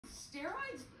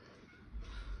Steroids?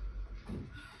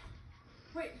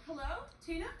 Wait, hello?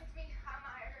 Tina? It's me.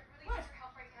 I really What? need your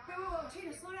help right now. Whoa,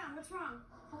 Tina, slow down. What's wrong?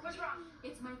 What's wrong?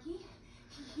 It's Mikey.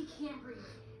 He can't breathe.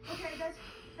 Okay, that's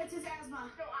his asthma.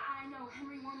 No, I know.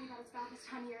 Henry warned me that it's bad this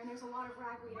time of year, and there's a lot of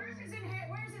ragweed. Where's his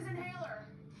inhaler?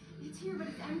 It's here, but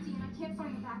it's empty, and I can't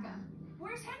find the backup.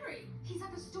 Where's Henry? He's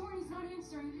at the store, and he's not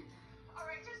answering. All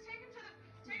right, just take him to the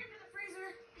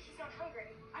freezer. He's not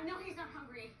hungry. I know he's not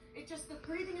hungry. It's just the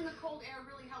breathing in the cold air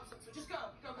really helps him. So just go.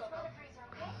 Go to the freezer,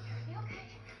 okay? You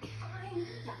okay? Fine.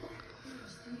 Yeah.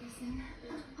 Just do this thing.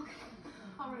 Okay.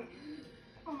 All right.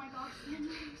 Oh my gosh, Henry,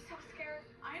 I'm so scared.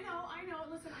 I know.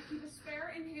 Listen, I keep a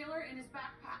spare inhaler in his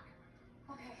backpack.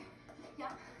 Okay.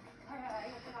 Yeah. I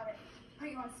got it. Put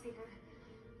you on speaker.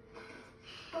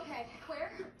 Okay.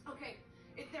 Where? Okay,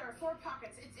 there are 4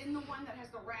 pockets. It's in the one that has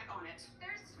the rat on it.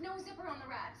 There's no zipper on the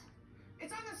rat.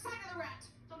 It's on the side of the rat.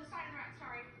 It's on the side of the rat,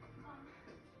 sorry.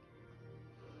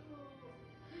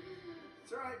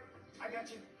 It's all right. I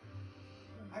got you.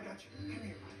 Come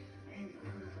here, buddy.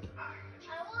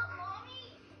 I want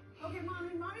mommy. Okay,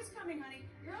 mommy's coming, honey.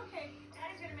 You're okay.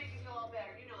 Daddy's gonna make you feel all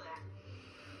better. You know that.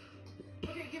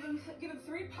 Okay, give him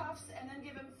 3 puffs, and then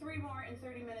give him 3 more in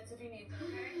 30 minutes if you need them,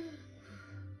 okay?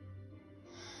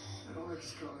 I don't like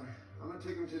this color. I'm gonna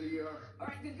take him to the ER. All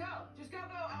right, then go. Just go.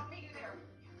 I'll meet you there.